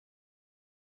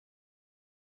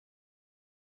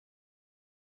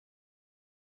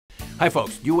Hi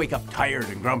folks, do you wake up tired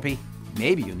and grumpy?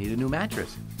 Maybe you need a new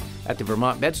mattress. At the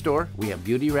Vermont Bed Store, we have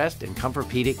Beauty Rest and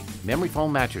Comfortpedic memory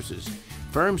foam mattresses.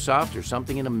 Firm, soft, or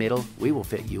something in the middle, we will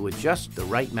fit you with just the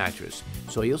right mattress.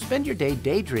 So you'll spend your day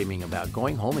daydreaming about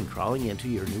going home and crawling into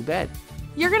your new bed.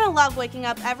 You're gonna love waking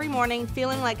up every morning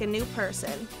feeling like a new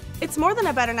person. It's more than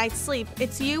a better night's sleep,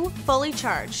 it's you fully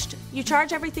charged. You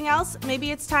charge everything else,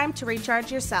 maybe it's time to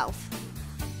recharge yourself.